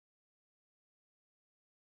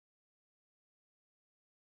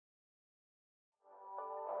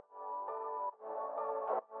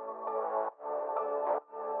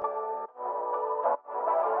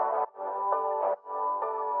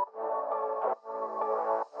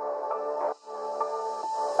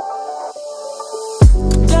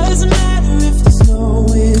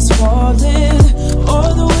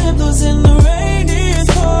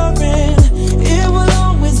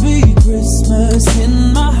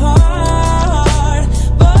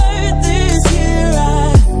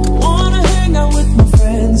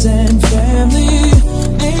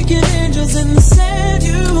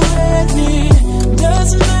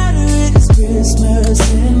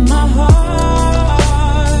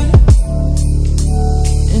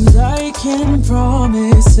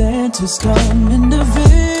Santa's coming to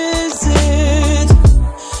visit.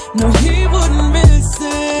 No, he wouldn't miss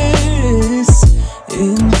this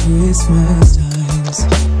in Christmas times.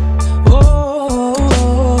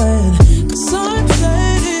 Oh, and the sun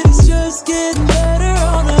said it's just getting better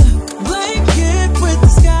on a blanket with the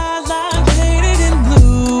skyline painted in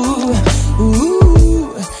blue.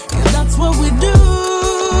 Ooh, yeah, that's what we do.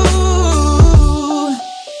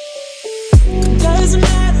 Doesn't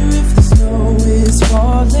matter if the snow is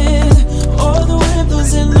falling or the wind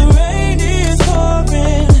blows and the rain is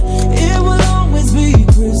pouring. It will always be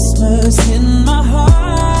Christmas in my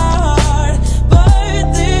heart.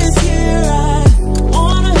 But this year I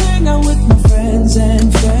wanna hang out with my friends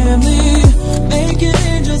and family, making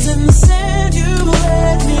angels in the sand you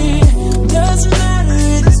let me. Doesn't matter,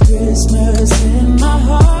 it is Christmas in my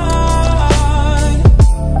heart.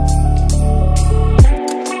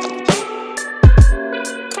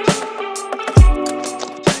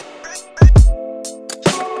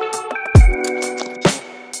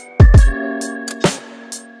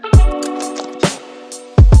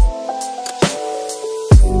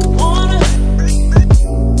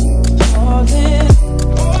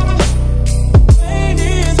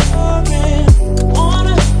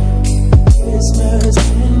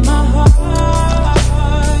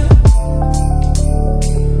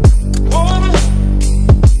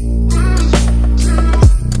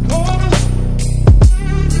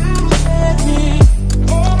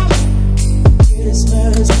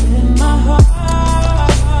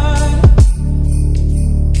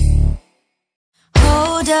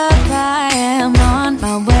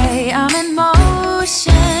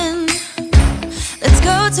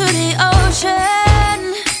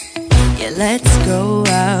 Let's go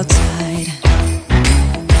outside.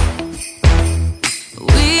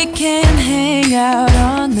 We can hang out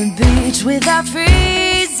on the beach without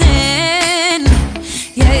freezing.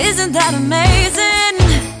 Yeah, isn't that amazing?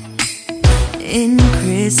 In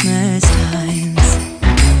Christmas times,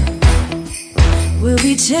 we'll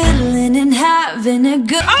be chilling and having a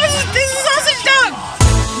good. Oh, this is sausage dog!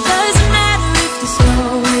 Doesn't matter if the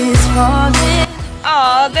snow is falling.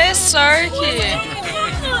 Oh, they're so cute.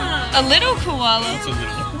 A little koala.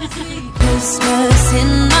 Christmas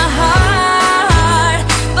in my heart.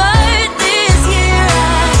 But this year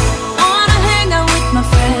I wanna hang out with my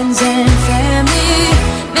friends and family,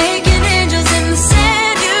 making angels in the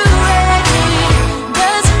sand you and me.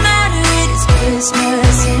 Doesn't matter, it is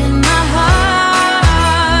Christmas in my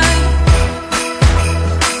heart.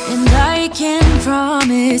 And I can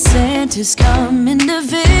promise Santa's coming to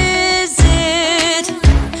visit.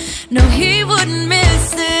 No, he wouldn't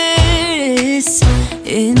miss this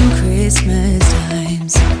in Christmas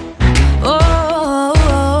times.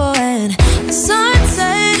 Oh, and the sun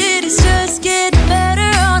said it is just getting better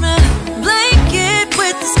on a blanket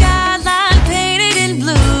with the skyline painted in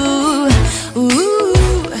blue.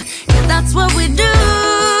 Ooh, yeah, that's what we do.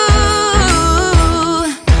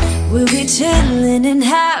 We'll be chilling and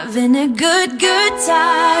having a good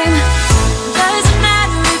time. Doesn't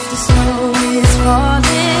matter if the snow is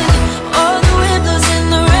falling or the wind blows and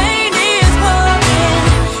the rain is pouring.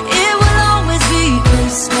 It will always be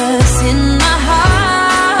Christmas in my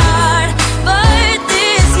heart. But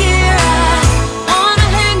this year I wanna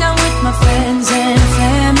hang out with my friends and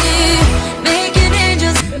family, making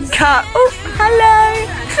angels. Cut. Oh, hello.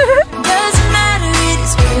 Doesn't matter, it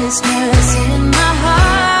is Christmas in my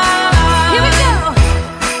heart. Here we go.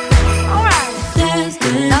 All right. Dance,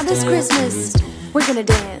 dance, Now this Christmas, we're gonna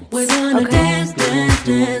dance. we're gonna Okay. dance, dance,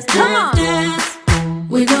 dance, Come on. dance.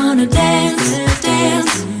 We're gonna dance,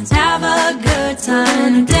 dance, have a good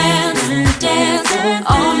time. Dance, dance,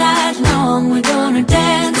 all night long. We're gonna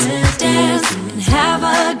dance, dance, and have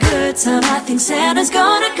a good time. I think Santa's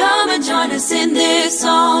gonna come and join us in this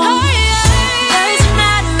song. Doesn't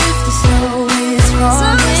matter if the snow is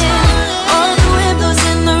falling or the wind blows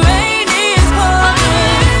and the rain is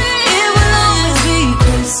pouring. It will always be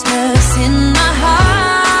Christmas in my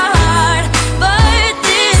heart. But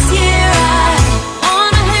this year I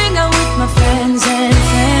wanna hang out with my friends and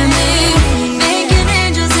family, making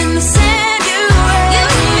angels in the sand you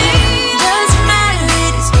and me. Doesn't matter,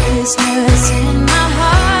 it is Christmas in my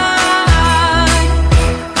heart.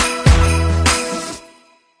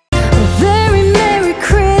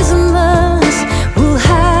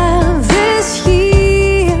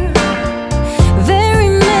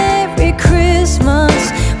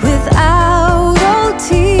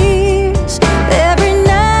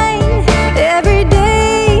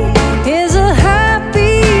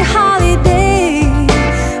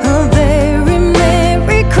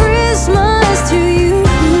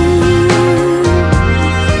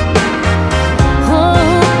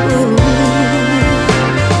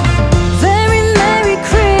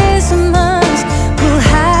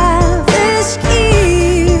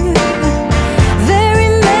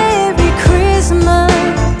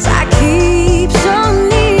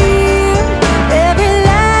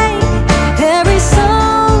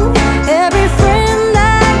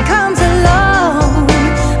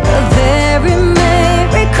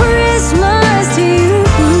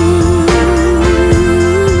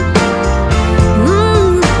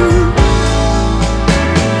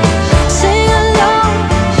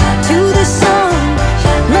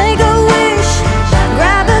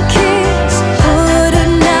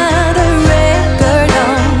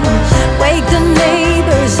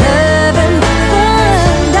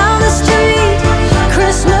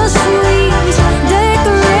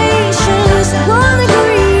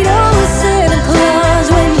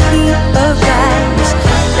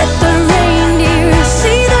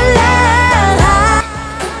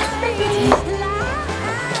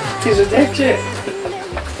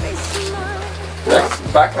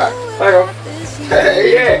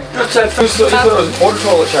 that first thought it was water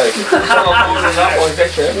toilet shape.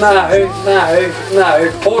 No,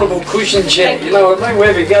 portable cushion chair. You know what I mean?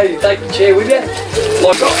 Wherever you go, you take the chair with you.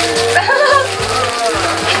 Like that.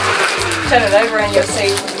 Turn it over and you'll see.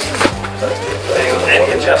 Hang on,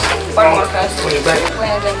 and adjust. Bottom one first. When you're back.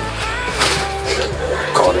 Landing.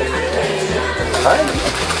 Got it.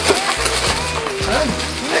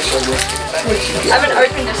 Actually, I haven't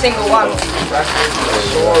opened a single one.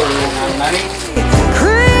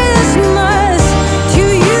 Christmas to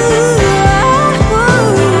you.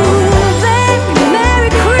 Merry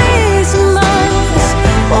Christmas.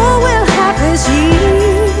 All will have this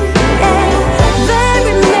year.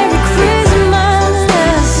 Very Merry Christmas.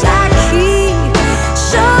 I keep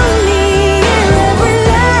showing me every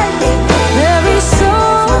light, every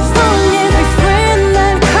soul from every friend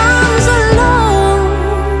that comes along.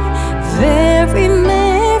 Very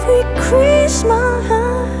Merry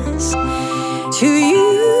Christmas to you.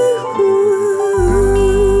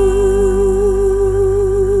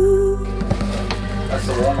 That's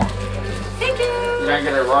the warmer. Thank you. You don't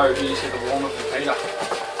get a robe, you just get the warmer for Peter.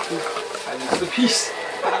 And it's the piece.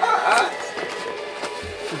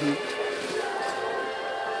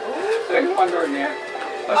 They're wondering now.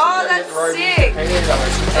 Oh, that's sick.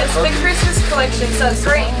 It's the Christmas collection, so it's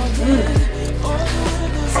green.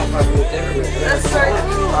 That's so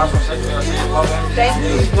cool. Thank you.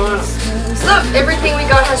 Look, everything we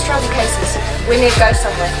got has travel cases. We need to go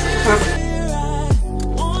somewhere.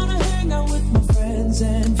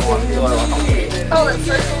 Oh, that's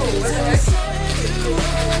so cool.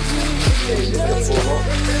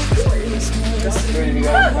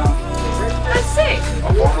 That's sick.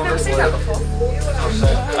 I've never seen that before.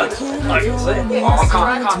 I can see it. I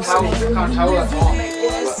can't tell that's on.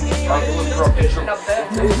 Not bad.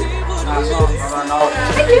 No, it's not. I don't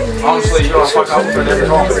know. Honestly, you're fuck up for it every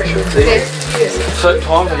time. Certain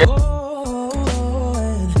times I get.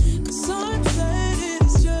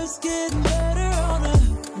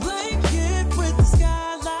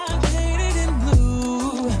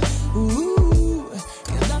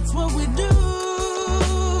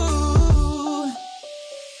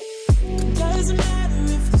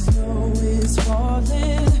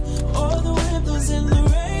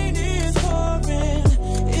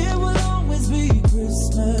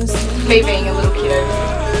 Me being a little kid over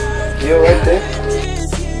here. You're right there.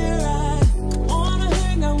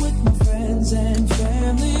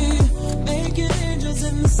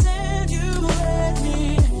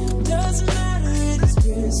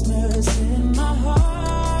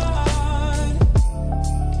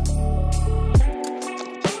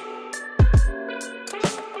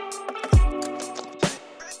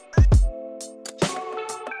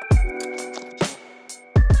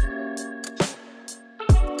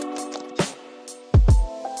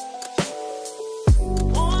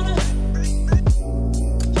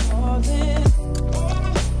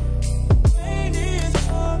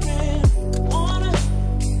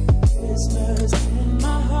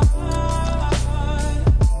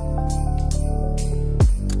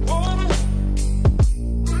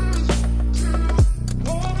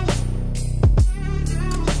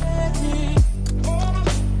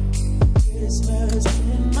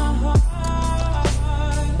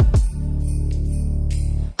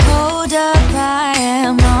 Hold up, I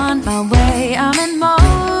am on my way, I'm in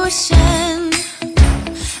motion.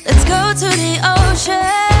 Let's go to the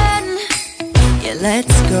ocean. Yeah,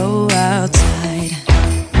 let's go outside.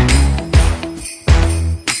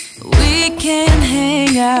 We can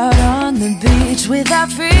hang out on the beach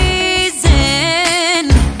without freezing.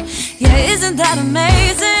 Yeah, isn't that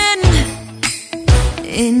amazing?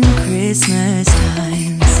 In Christmas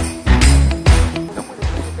times,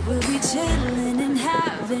 we'll be chilling and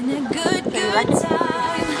having a good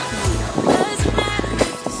time. Doesn't matter if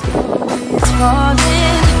the snow is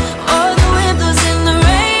falling or the wind blows and the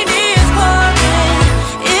rain is pouring.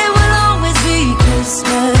 It will always be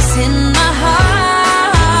Christmas in my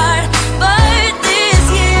heart. But this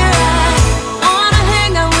year I wanna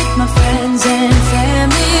hang out with my friends and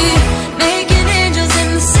family, making angels in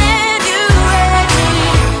the sand. You and me.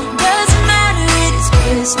 Doesn't matter, it is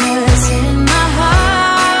Christmas in my heart.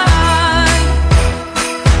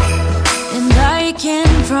 And I can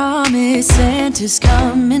promise Santa's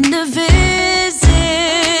coming to visit.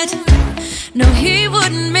 No, he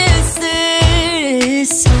wouldn't miss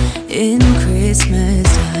this in Christmas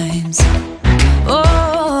times.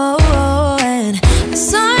 Oh, and the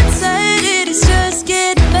sun said it is just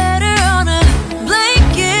getting better on a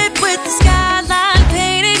blanket with the skyline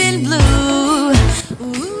painted in blue.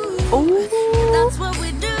 Ooh, that's what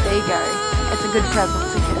we do. There you go. It's a good present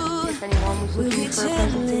to get if anyone was looking for a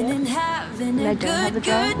present today. And I don't have a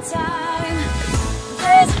good time.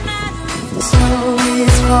 Doesn't matter if the snow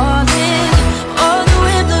is falling or the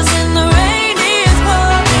wind blows and the rain is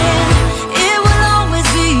pouring. It will always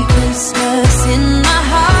be Christmas in my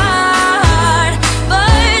heart.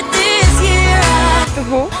 But this year I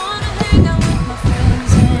wanna hang out with my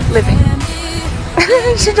friends and Living.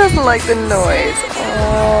 family. She doesn't like the noise.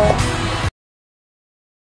 Oh.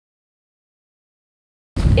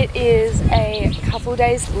 It is a couple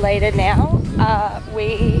days later now.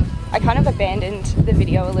 I kind of abandoned the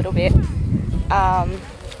video a little bit.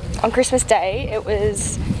 On Christmas Day, it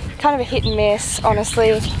was kind of a hit and miss,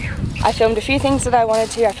 honestly. I filmed a few things that I wanted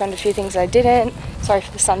to, I filmed a few things that I didn't. Sorry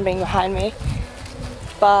for the sun being behind me.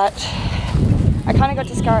 But I kind of got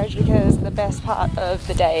discouraged because the best part of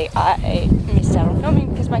the day I missed out on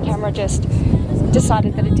filming because my camera just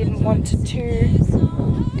decided that it didn't want to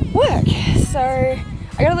work. So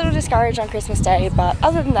I got a little discouraged on Christmas Day, but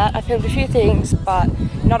other than that I filmed a few things but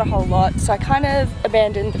not a whole lot, so I kind of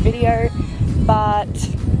abandoned the video. But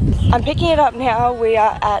I'm picking it up now. We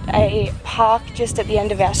are at a park just at the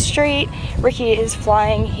end of our street. Ricky is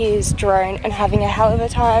flying his drone and having a hell of a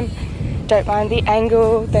time. Don't mind the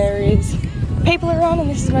angle, there is people around and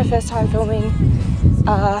this is my first time filming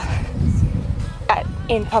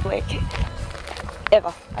in public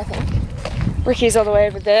ever, I think. Ricky's all the way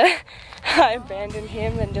over there. I abandoned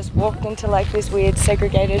him and just walked into like this weird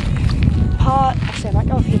segregated part. Actually, I might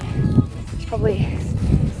go up here. It's probably...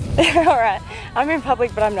 Alright, I'm in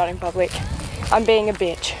public but I'm not in public. I'm being a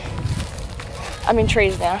bitch. I'm in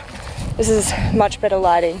trees now. This is much better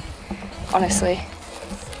lighting, honestly.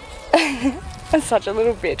 I'm such a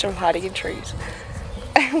little bitch, I'm hiding in trees.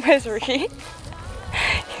 Where's Ricky?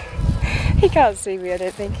 He can't see me, I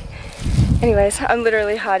don't think. Anyways, I'm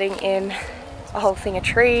literally hiding in a whole thing of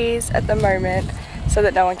trees at the moment so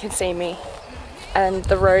that no one can see me. And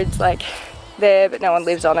the road's like there but no one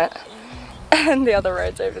lives on it. And the other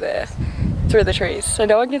road's over there through the trees. So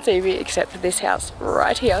no one can see me except for this house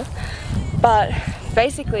right here. But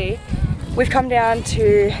basically, we've come down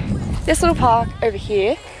to this little park over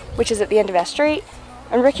here, which is at the end of our street.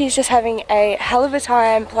 And Ricky's just having a hell of a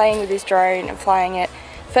time playing with his drone and flying it.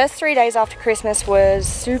 First 3 days after Christmas was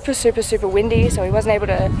super, super, super windy, so he wasn't able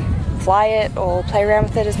to fly it or play around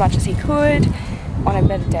with it as much as he could on a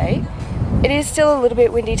better day. It is still a little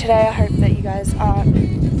bit windy today. I hope that you guys aren't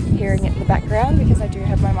hearing it in the background because I do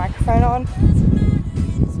have my microphone on.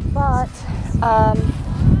 But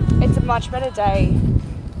it's a much better day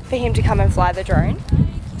for him to come and fly the drone.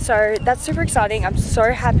 So that's super exciting. I'm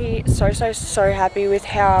so happy, so happy with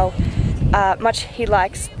how much he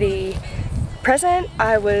likes the present.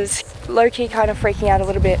 I was low-key kind of freaking out a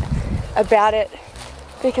little bit about it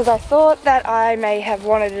because I thought that I may have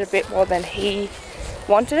wanted it a bit more than he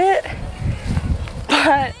wanted it,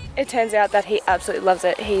 but it turns out that he absolutely loves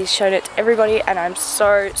it. He's shown it to everybody and I'm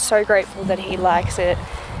so grateful that he likes it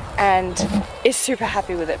and is super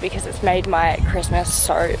happy with it because it's made my Christmas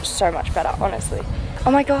so much better, honestly.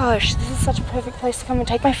 Oh my gosh, this is such a perfect place to come and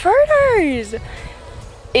take my photos!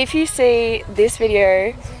 If you see this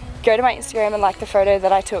video, go to my Instagram and like the photo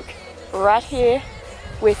that I took right here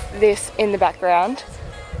with this in the background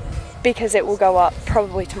because it will go up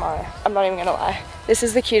probably tomorrow. I'm not even gonna lie. This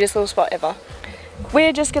is the cutest little spot ever.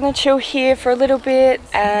 We're just gonna chill here for a little bit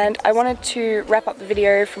and I wanted to wrap up the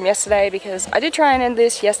video from yesterday because I did try and end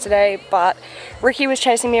this yesterday, but Ricky was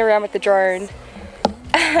chasing me around with the drone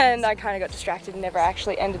and I kind of got distracted and never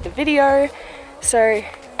actually ended the video. So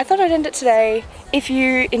I thought I'd end it today. If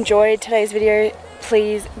you enjoyed today's video,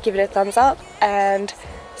 please give it a thumbs up and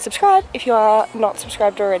subscribe if you are not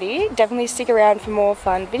subscribed already. Definitely stick around for more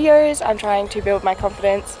fun videos. I'm trying to build my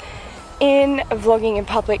confidence in vlogging in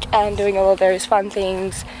public and doing all of those fun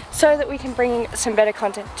things so that we can bring some better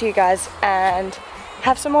content to you guys and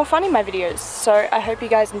have some more fun in my videos. So I hope you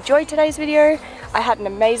guys enjoyed today's video. I had an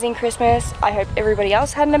amazing Christmas. I hope everybody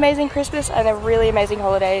else had an amazing Christmas and a really amazing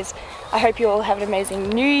holidays. I hope you all have an amazing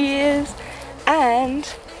New Year's and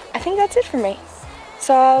I think that's it from me.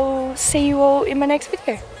 So I'll see you all in my next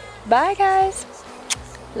video. Bye guys.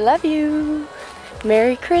 Love you.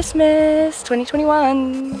 Merry Christmas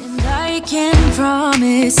 2021. And I can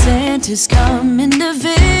promise Santa's coming to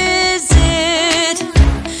visit.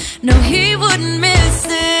 No, he wouldn't miss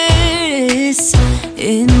this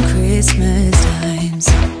in Christmas time.